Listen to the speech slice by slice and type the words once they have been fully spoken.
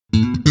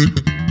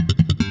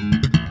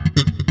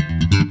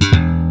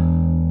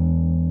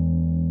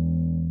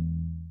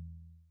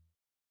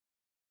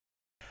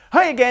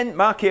Hi again,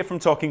 Mark here from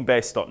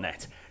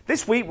Talkingbass.net.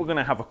 This week we're going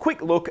to have a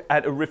quick look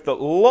at a riff that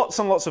lots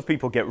and lots of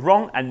people get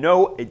wrong, and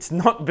no, it's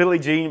not Billie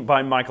Jean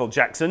by Michael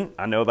Jackson.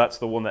 I know that's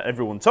the one that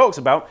everyone talks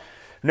about.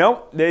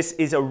 No, this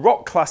is a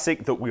rock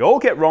classic that we all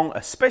get wrong,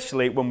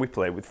 especially when we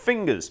play with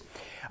fingers.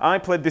 I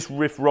played this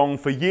riff wrong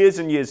for years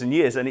and years and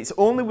years, and it's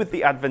only with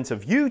the advent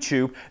of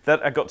YouTube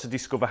that I got to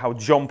discover how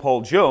John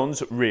Paul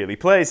Jones really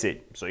plays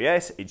it. So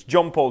yes, it's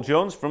John Paul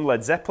Jones from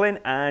Led Zeppelin,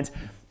 and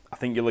I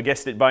think you'll have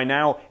guessed it by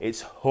now,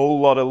 it's Whole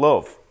Lotta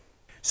Love.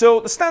 So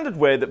the standard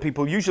way that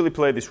people usually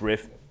play this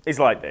riff is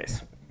like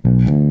this.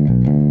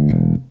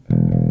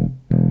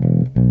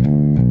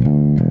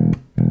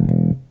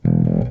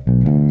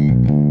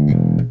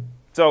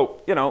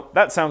 So, you know,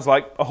 that sounds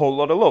like a whole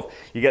lot of love.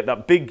 You get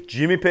that big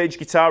Jimmy Page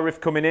guitar riff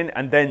coming in,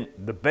 and then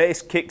the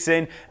bass kicks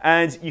in,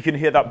 and you can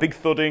hear that big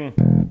thudding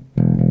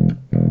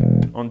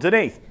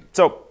underneath.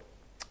 So,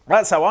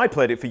 that's how I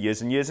played it for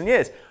years and years and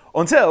years,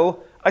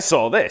 until I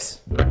saw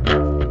this.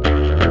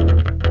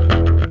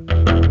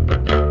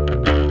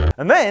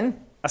 And then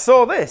I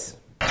saw this.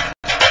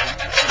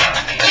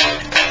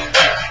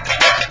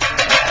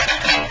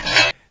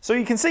 So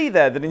you can see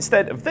there that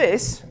instead of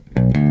this,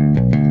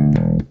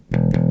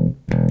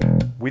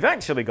 we've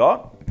actually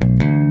got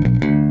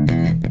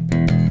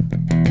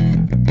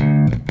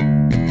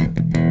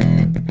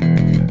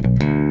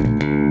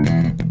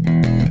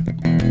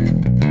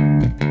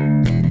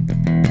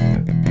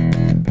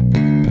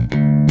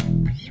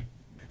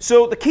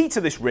So the key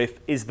to this riff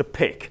is the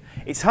pick.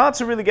 It's hard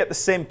to really get the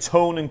same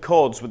tone and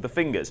chords with the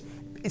fingers.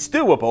 It's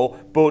doable,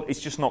 but it's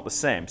just not the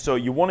same. So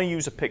you want to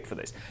use a pick for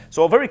this.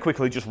 So I'll very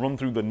quickly just run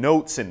through the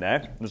notes in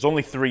there. There's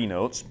only 3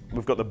 notes.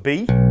 We've got the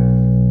B,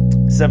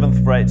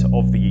 7th fret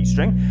of the E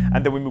string,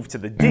 and then we move to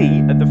the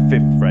D at the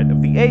 5th fret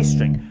of the A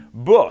string.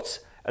 But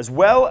as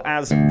well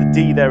as the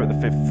D there at the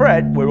 5th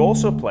fret, we're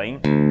also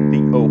playing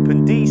the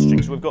open D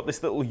string. So we've got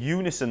this little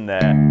unison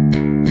there,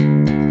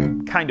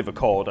 kind of a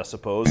chord, I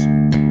suppose,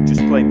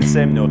 just playing the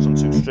same notes on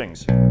 2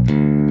 strings.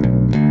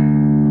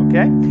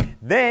 Okay,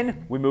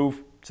 then we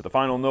move to the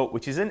final note,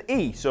 which is an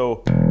E.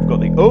 So we've got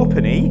the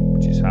open E,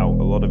 which is how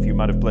a lot of you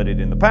might have played it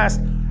in the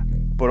past,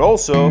 but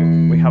also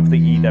we have the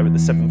E there at the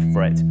 7th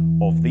fret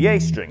of the A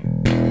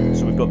string.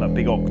 So we've got that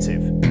big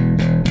octave,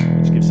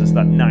 which gives us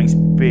that nice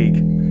big,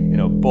 you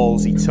know,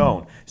 ballsy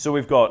tone. So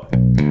we've got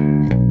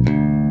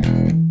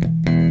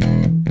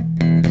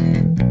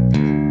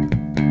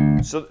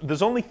So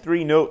there's only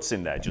 3 notes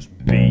in there, just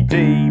B,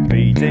 D,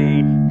 B,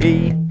 D,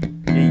 E, E,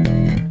 E,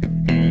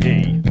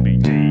 E, B,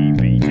 D,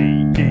 B, D,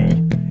 E,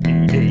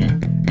 E, E,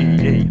 E,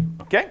 E.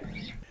 Okay?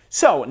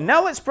 So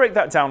now let's break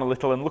that down a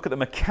little and look at the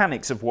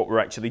mechanics of what we're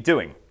actually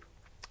doing.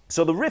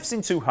 So the riff's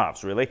in 2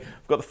 halves, really.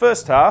 We've got the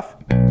first half,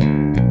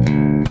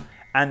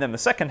 and then the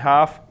second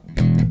half.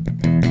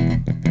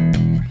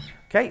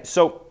 Okay,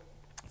 so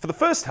for the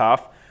first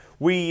half,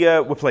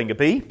 we're playing a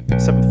B,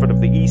 7th fret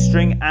of the E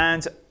string,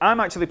 and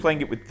I'm actually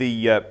playing it with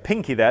the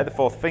pinky there, the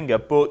 4th finger,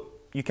 but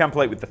you can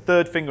play it with the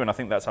 3rd finger, and I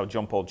think that's how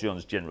John Paul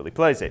Jones generally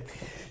plays it.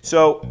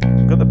 So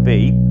we've got the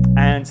B,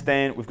 and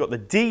then we've got the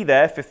D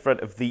there, 5th fret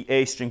of the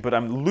A string, but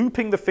I'm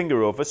looping the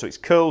finger over, so it's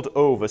curled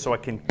over, so I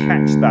can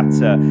catch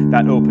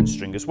that open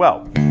string as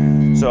well.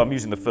 So I'm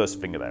using the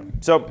 1st finger there.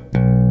 So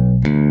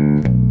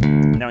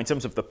now in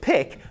terms of the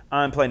pick,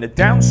 I'm playing a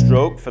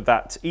downstroke for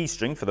that E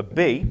string, for the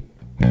B,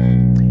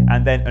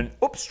 and then an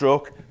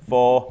upstroke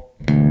for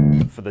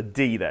the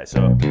D there.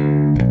 So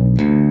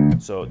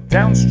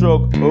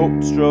downstroke,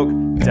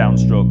 upstroke,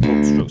 downstroke,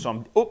 upstroke. So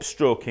I'm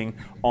upstroking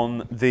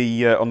on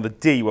the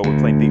D where we're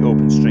playing the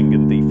open string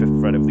and the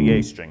 5th fret of the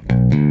A string.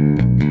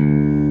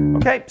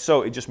 Okay,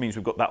 so it just means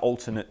we've got that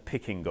alternate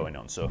picking going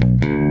on. So,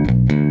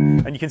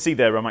 and you can see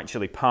there I'm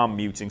actually palm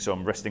muting, so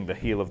I'm resting the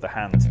heel of the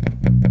hand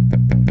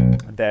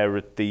there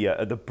at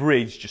the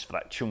bridge just for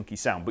that chunky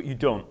sound, but you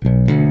don't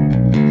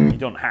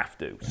have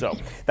to. So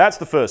that's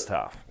the first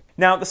half.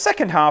 Now the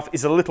second half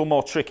is a little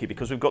more tricky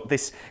because we've got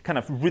this kind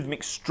of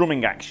rhythmic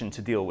strumming action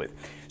to deal with.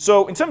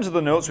 So in terms of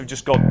the notes, we've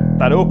just got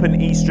that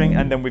open E string,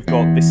 and then we've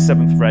got this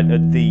 7th fret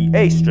at the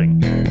A string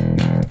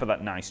for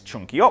that nice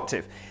chunky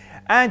octave.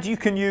 And you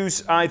can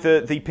use either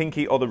the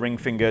pinky or the ring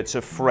finger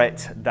to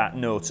fret that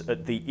note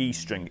at the E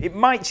string. It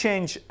might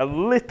change a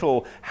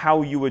little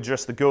how you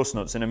address the ghost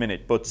notes in a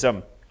minute, but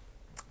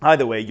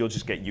either way, you'll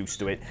just get used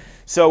to it.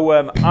 So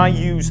I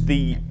use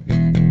the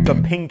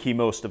pinky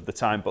most of the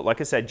time, but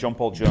like I said, John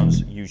Paul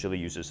Jones usually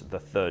uses the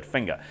 3rd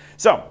finger.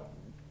 So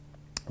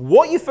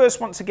what you first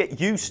want to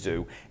get used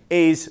to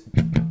is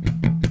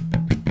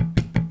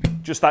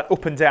just that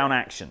up and down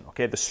action,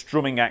 okay, the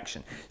strumming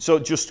action. So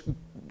just,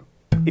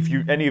 if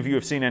any of you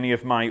have seen any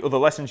of my other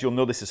lessons, you'll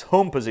know this is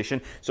home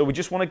position. So we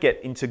just want to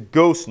get into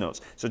ghost notes.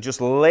 So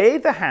just lay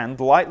the hand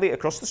lightly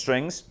across the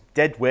strings,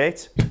 dead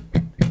weight.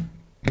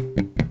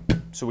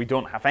 So we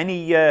don't have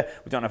any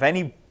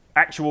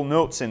actual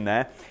notes in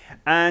there.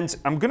 And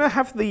I'm going to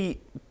have the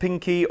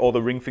pinky or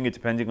the ring finger,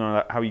 depending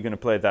on how you're going to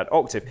play that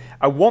octave.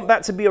 I want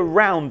that to be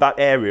around that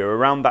area,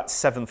 around that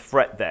 7th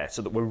fret there,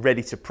 so that we're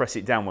ready to press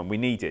it down when we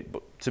need it.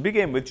 But to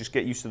begin with, just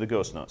get used to the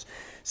ghost notes.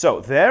 So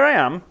there I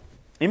am,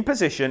 in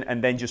position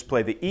and then just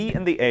play the E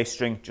and the A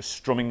string, just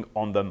strumming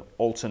on them,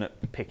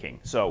 alternate picking.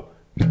 So.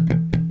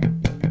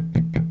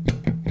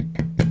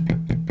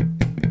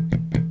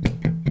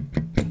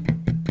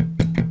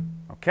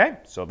 Okay,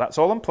 so that's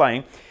all I'm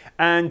playing.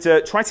 And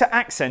try to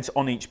accent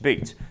on each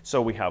beat.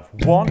 So we have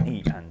 1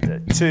 E and a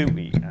 2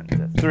 E and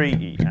a 3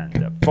 E and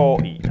a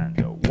 4 E and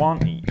a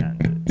 1 E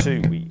and a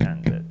 2 E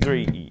and a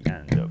 3 E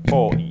and a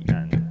 4 E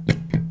and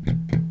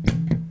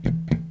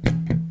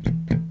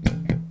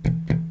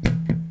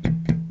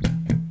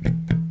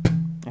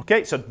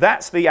Okay, so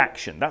that's the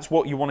action. That's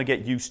what you want to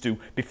get used to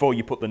before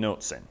you put the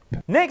notes in.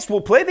 Next,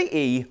 we'll play the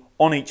E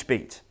on each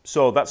beat.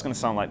 So that's going to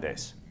sound like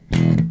this.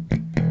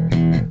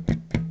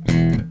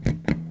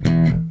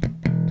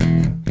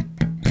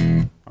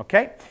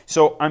 Okay,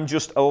 so I'm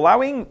just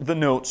allowing the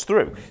notes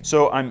through.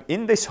 So I'm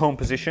in this home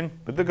position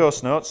with the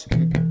ghost notes,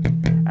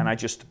 and I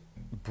just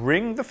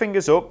bring the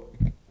fingers up,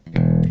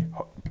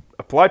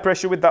 apply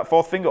pressure with that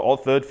fourth finger or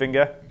third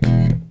finger,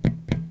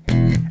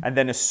 and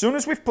then as soon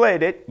as we've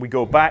played it, we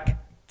go back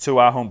to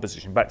our home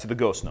position, back to the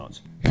ghost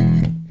notes.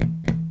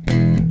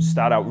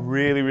 Start out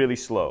really, really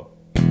slow.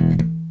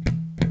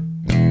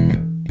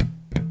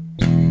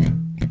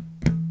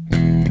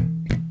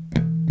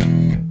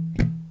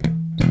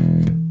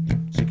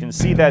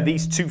 See there,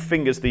 these two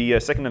fingers, the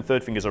second and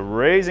third fingers, are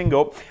raising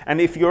up,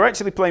 and if you're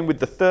actually playing with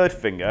the third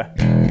finger,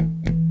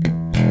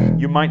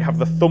 you might have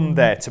the thumb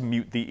there to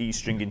mute the E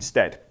string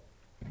instead,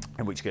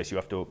 in which case you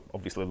have to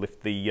obviously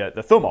lift the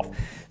thumb off.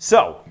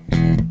 So,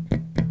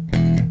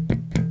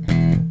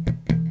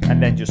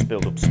 and then just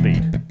build up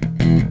speed.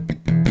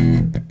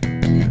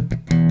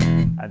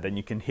 And then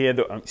you can hear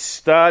that it's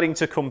starting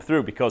to come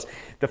through, because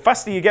the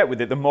faster you get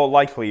with it, the more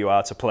likely you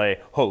are to play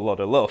Whole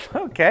Lotta Love.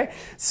 Okay,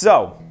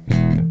 so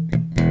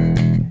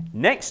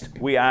next,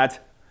 we add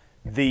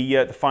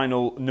the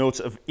final note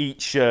of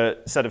each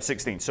set of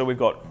 16. So we've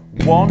got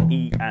 1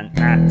 E and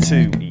A,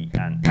 2 E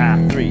and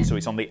A, 3. So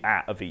it's on the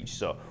A of each.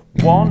 So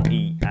 1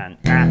 E and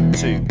A,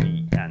 2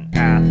 E and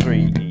A,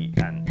 3 E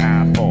and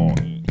A, 4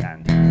 E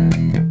and.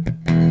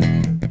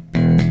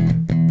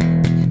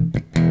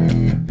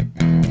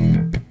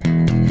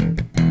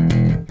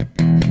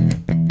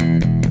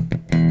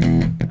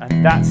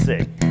 And that's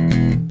it.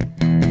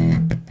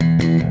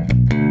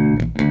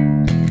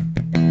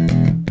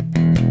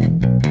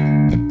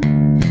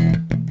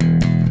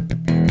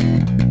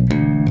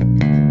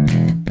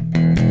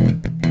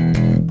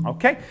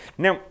 Okay,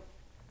 now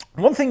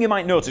one thing you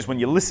might notice when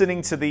you're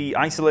listening to the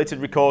isolated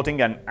recording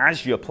and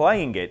as you're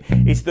playing it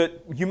is that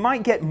you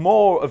might get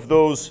more of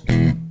those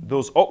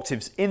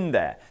octaves in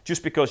there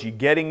just because you're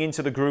getting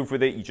into the groove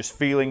with it, you're just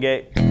feeling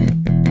it.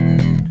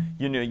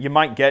 You know, you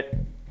might get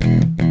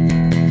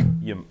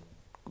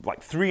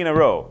like 3 in a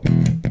row.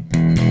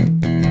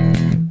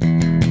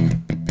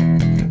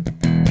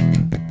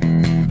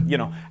 You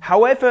know,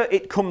 however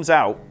it comes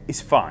out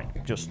is fine.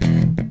 Just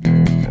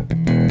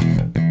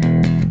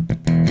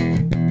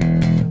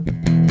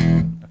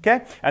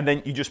okay, and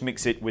then you just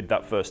mix it with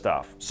that first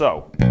half.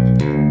 So.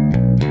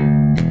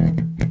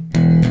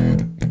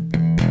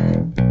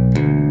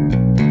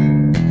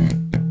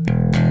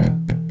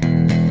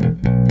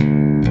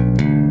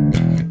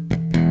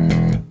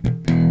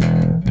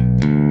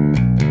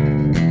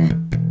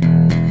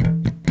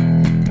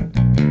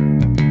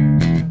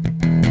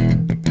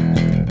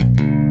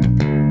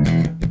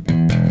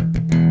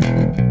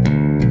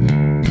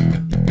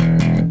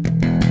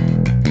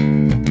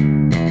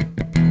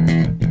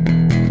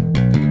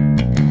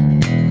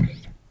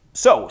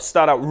 So,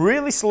 start out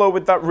really slow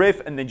with that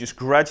riff and then just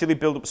gradually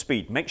build up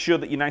speed. Make sure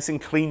that you're nice and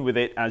clean with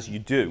it as you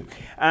do.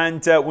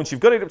 And once you've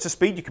got it up to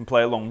speed, you can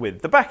play along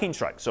with the backing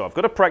track. So I've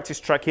got a practice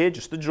track here,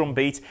 just the drum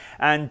beat.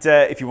 And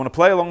if you want to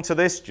play along to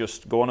this,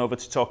 just go on over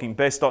to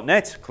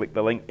talkingbass.net, click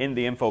the link in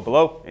the info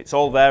below. It's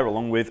all there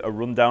along with a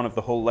rundown of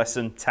the whole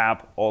lesson,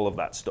 tab, all of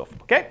that stuff.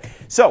 Okay,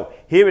 so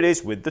here it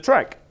is with the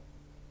track.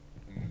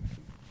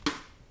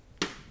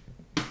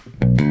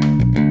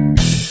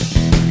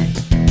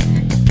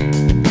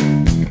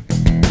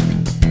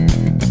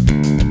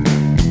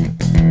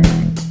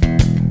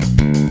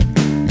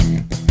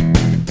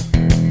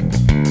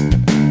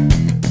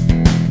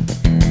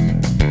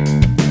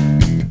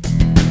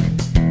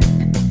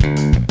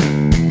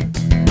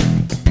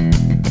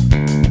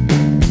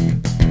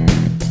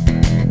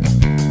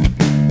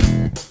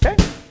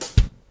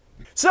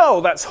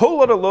 So that's Whole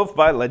Lotta Love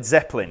by Led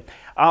Zeppelin.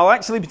 I'll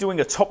actually be doing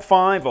a top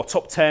 5 or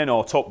top 10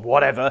 or top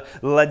whatever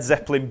Led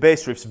Zeppelin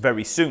bass riffs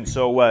very soon,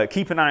 so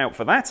keep an eye out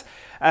for that.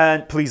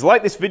 And please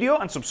like this video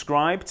and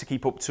subscribe to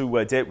keep up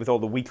to date with all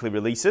the weekly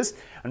releases.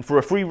 And for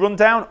a free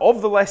rundown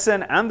of the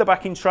lesson and the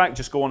backing track,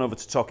 just go on over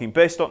to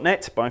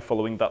talkingbass.net by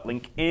following that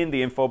link in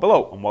the info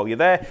below. And while you're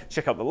there,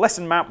 check out the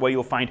lesson map where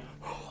you'll find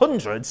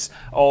hundreds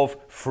of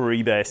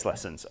free bass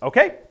lessons.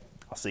 Okay,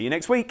 I'll see you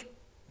next week.